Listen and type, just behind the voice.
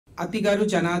අතිගරු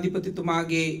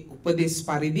ජනාධිපතිතුමාගේ උපදෙස්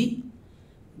පරිදි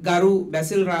ගරු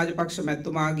බැසිල් රාජපක්ෂ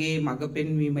මැතිතුමාගේ මඟ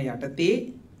පෙන්වීම යටතේ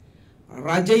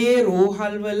රජයේ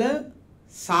රෝහල්වල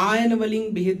සායන වලින්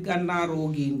බෙහෙත් ගන්නා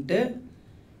රෝගීන්ට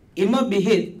එම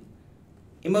බෙහෙත්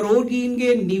එම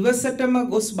රෝගීන්ගේ නිවසටම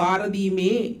ගොස් බාර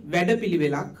දීමේ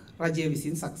වැඩපිළිවෙලක් රජය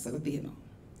විසින් සකසලා තියෙනවා.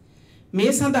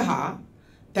 මේ සඳහා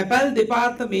තැපැල්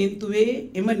දෙපාර්තමේන්තුවේ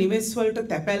එම නිවෙස් වලට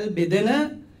තැපැල් බෙදන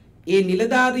ඒ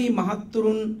නිලධාරී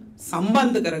මහත්තුරුන්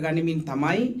සම්බන්ධ කරගනිමින්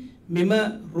තමයි මෙම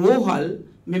රෝහල්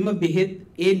මෙම බෙහෙත්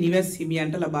ඒ නිවෙස්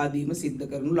හිමියන්ට ලබා දීම සිද්ධ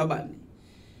කරනු ලබන්නේ.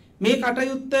 මේ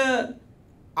කටයුත්ත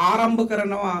ආරම්භ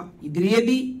කරනවා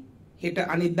ඉදිරියේදී හෙට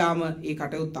අනිද්දාම ඒ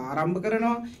කටයුත්ත ආරම්භ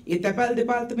කරනවා. ඒ තැපැල්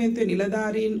දෙපාර්තමේන්තුවේ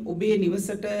නිලධාරීන් ඔබේ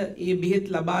නිවසට ඒ බෙහෙත්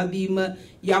ලබා දීම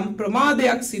යම්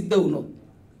ප්‍රමාදයක් සිද්ධ වුණොත්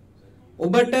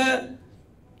ඔබට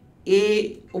ඒ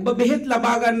ඔබ බෙහෙත්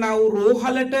ලබා ගන්නා වූ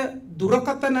රෝහලට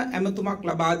දුරකථන ඇමතුමක්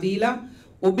ලබා දීලා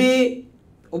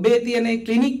ඔබේ තියෙන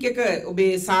ක්ලිනික් එක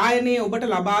ඔබේ සායනයේ ඔබට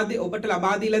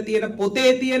ලබා දීලා තියෙන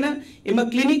පොතේ තියෙන එම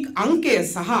ක්ලිනික් අංකය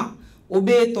සහ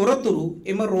ඔබේ තොරතුරු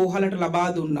එම රෝහලට ලබා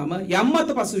දුන්නම යම්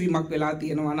මත පසුවීමක් වෙලා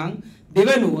තියෙනවා නම්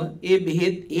දෙවනුව ඒ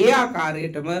බෙහෙත් ඒ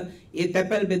ආකාරයටම ඒ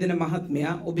තැපැල් බෙදෙන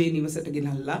මහත්මයා ඔබේ නිවසට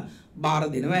ගෙනල්ලා බාර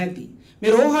දෙනවා ඇති.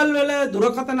 මේ රෝහල් වල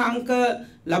දුරකථන අංක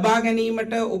ලබා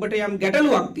ගැනීමට ඔබට යම්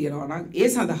ගැටලුවක් තියෙනවා නම් ඒ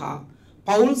සඳහා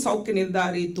පෞල් සෞඛ්‍ය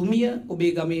නිලධාරී තුමිය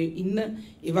ඔබේ ගමේ ඉන්න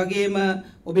ඒ වගේම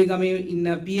ඔබේ ගමේ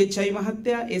ඉන්න PHI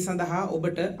මහත්තයා ඒ සඳහා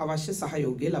ඔබට අවශ්‍ය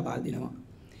සහයෝගය ලබා දෙනවා.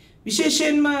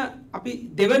 විශේෂයෙන්ම අපි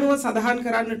දෙවනුව සඳහන්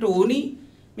කරන්නට ඕනි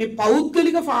මේ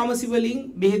පෞද්ගලික ෆාමසි වලින්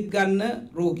බෙහෙත් ගන්න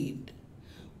රෝගීන්ට.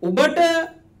 ඔබට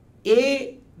ඒ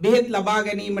බෙහෙත් ලබා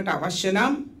ගැනීමට අවශ්‍ය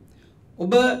නම්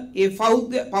ඔබ ඒ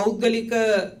පෞද්ගලික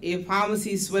ඒ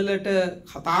ෆාමසිස් වලට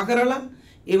කතා කරලා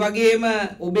ඒ වගේම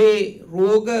ඔබේ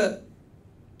රෝග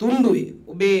තුණ්ඩුවේ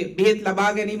ඔබේ බෙහෙත් ලබා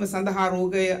ගැනීම සඳහා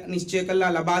රෝගය නිශ්චය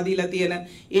කළා ලබා දීලා තියෙන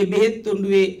ඒ බෙහෙත්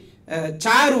තුණ්ඩුවේ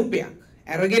ඡායාරූපයක්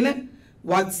අරගෙන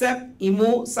WhatsApp,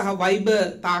 imo සහ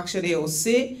Viber තාක්ෂණයේ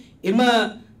ඔස්සේ එම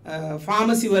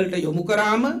ෆාමසි වලට යොමු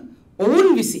කරාම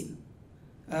ඔවුන් විසින්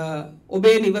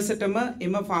ඔබේ නිවසටම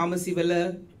එම ෆාමසි වල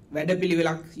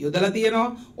වැඩපිළිවෙලක් යොදලා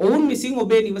තියෙනවා. ඔවුන් විසින්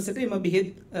ඔබේ නිවසට එම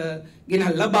බෙහෙත්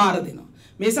ගෙනල්ලා බාර දෙනවා.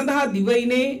 මේ සඳහා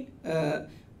දිවයිනේ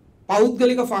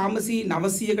පෞද්ගලික ෆාමසි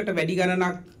 900කට වැඩි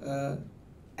ගණනක්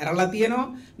ඇරලා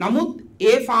තියෙනවා. නමුත්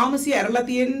ඒ ෆාමසි ඇරලා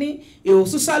තියෙන්නේ ඒ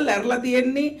ඔසුසල් ඇරලා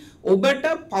තියෙන්නේ ඔබට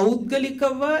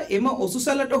පෞද්ගලිකව එම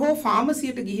ඔසුසලට හෝ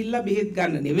ෆාමසියට ගිහිල්ලා බෙහෙත්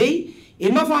ගන්න නෙවෙයි.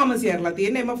 එම ෆාමසි ඇරලා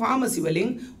තියෙන්නේ එම ෆාමසි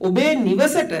වලින් ඔබේ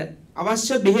නිවසට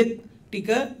අවශ්‍ය බෙහෙත් ටික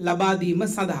ලබා දීම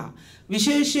සඳහා.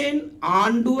 විශේෂයෙන්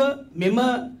ආණ්ඩුව මෙම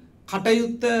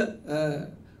කටයුත්ත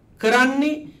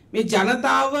කරන්නේ මේ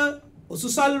ජනතාව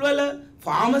ඔසුසල් වල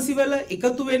ෆාමසි වල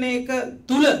එකතු වෙන එක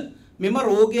තුල මෙම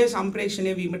රෝගය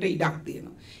සම්ප්‍රේෂණය වීමට ඉඩක්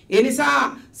තියෙනවා. ඒ නිසා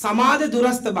සමාජ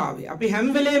දුරස්ථභාවය අපි හැම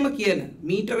වෙලේම කියන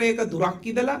මීටරයක දුරක්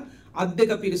ඉඳලා අත්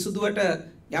දෙක පිරිසුදුවට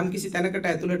යම් කිසි තැනකට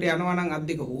ඇතුළට යනවා නම් අත්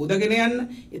දෙක හොදගෙන යන්න,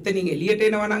 එතනින් එළියට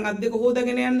එනවා නම් අත් දෙක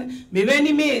හොදගෙන යන්න.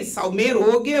 මෙවැනි මේ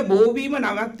රෝගය බෝවීම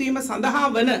නවත්වීම සඳහා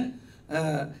වන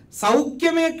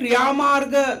සෞඛ්‍යමය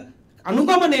ක්‍රියාමාර්ග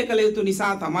අනුගමනය කළ යුතු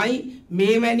නිසා තමයි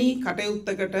මේවැනි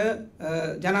කටයුත්තකට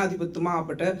ජනාධිපතිතුමා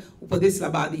අපට උපදෙස්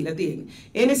ලබා දීලා තියෙන්නේ.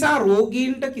 ඒ නිසා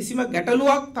රෝගීන්ට කිසිම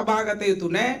ගැටලුවක් තබා ගත යුතු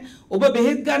නැහැ. ඔබ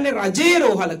බෙහෙත් ගන්න රජයේ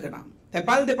රෝහලක නම්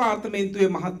තැපැල් දෙපාර්තමේන්තුවේ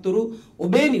මහත්තුරු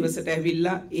ඔබේ නිවසට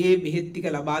ඇවිල්ලා ඒ බෙහෙත් ටික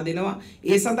ලබා දෙනවා.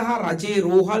 ඒ සඳහා රජයේ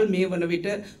රෝහල් මේ වන විට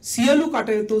සියලු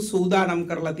කටයුතු සූදානම්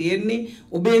කරලා තියෙන්නේ.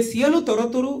 ඔබේ සියලු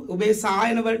තොරතුරු ඔබේ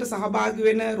සායන වලට සහභාගී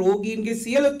වෙන රෝගීන්ගේ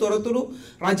සියලු තොරතුරු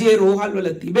රජයේ රෝහල්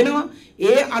වල තිබෙනවා.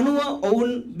 ඒ අනුව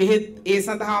ඔවුන් බෙහෙත් ඒ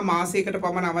සඳහා මාසයකට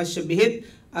පමණ අවශ්‍ය බෙහෙත්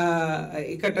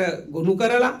එකට ගොනු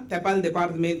කරලා තැපැල්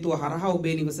දෙපාර්තමේන්තුව හරහා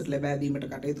ඔබේ නිවසට ලබා දීමට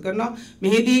කටයුතු කරනවා.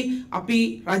 මෙහිදී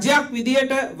අපි රජයක්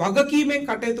විදියට වගකීමෙන්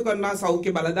කටයුතු කරනවා.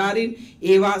 සෞඛ්‍ය බලධාරීන්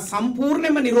ඒවා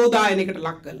සම්පූර්ණයෙන්ම නිරෝධායනයකට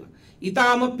ලක් කරලා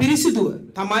ඊටාම පිරිසිදුව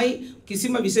තමයි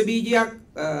කිසිම විස බීජයක්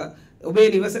ඔබේ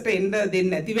නිවසට එන්න දෙන්නේ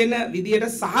නැති වෙන විදියට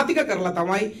සහතික කරලා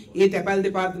තමයි මේ තැපැල්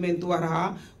දෙපාර්තමේන්තුව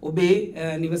හරහා ඔබේ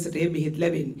නිවසට බෙහෙත්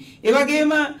ලැබෙන්නේ. ඒ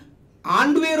වගේම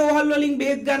ආණ්ඩුවේ රෝහල් වලින්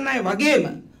බෙහෙත් ගන්න අය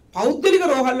වගේම පෞද්ගලික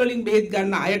රෝහල් වලින් බෙහෙත්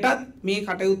ගන්න අයටත් මේ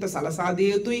කටයුත්ත සලසා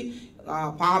දිය යුතුයි.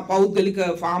 පෞද්ගලික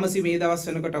ෆාමසි මේ දවස්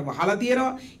වෙනකොට වහලා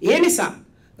තියෙනවා. ඒ නිසා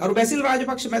ගරු බැසිල්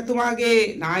රාජපක්ෂ මැතිතුමාගේ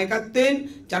නායකත්වයෙන්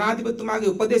ජනාධිපතිතුමාගේ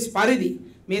උපදෙස් පරිදි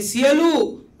මේ සියලු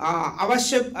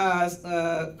අවශ්‍ය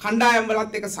කණ්ඩායම්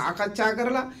වලත් එක්ක සාකච්ඡා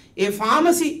කරලා ඒ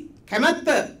ෆාමසි කැමැත්ත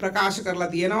ප්‍රකාශ කරලා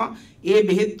තියෙනවා. ඒ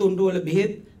බෙහෙත් තුණ්ඩු වල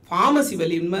බෙහෙත් ෆාමසි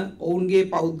වලින්ම ඔවුන්ගේ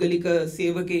පෞද්ගලික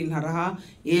සේවකයන් හරහා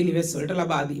ඒ නිවෙස් වලට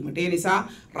ලබා දීමට. ඒ නිසා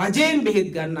රජයෙන් බෙහෙත්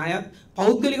ගන්න අයත්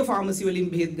පෞද්ගලික ෆාමසි වලින්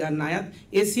බෙහෙත් ගන්න අයත්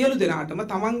ඒ සියලු දෙනාටම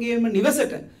තමන්ගේම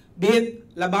නිවසට බෙහෙත්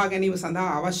ලබා ගැනීම සඳහා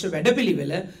අවශ්‍ය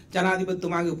වැඩපිළිවෙල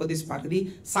ජනාධිපතිතුමාගේ උපදෙස් පරිදි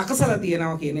සකසලා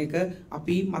තියෙනවා කියන එක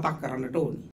අපි මතක් කරන්නට ඕනේ.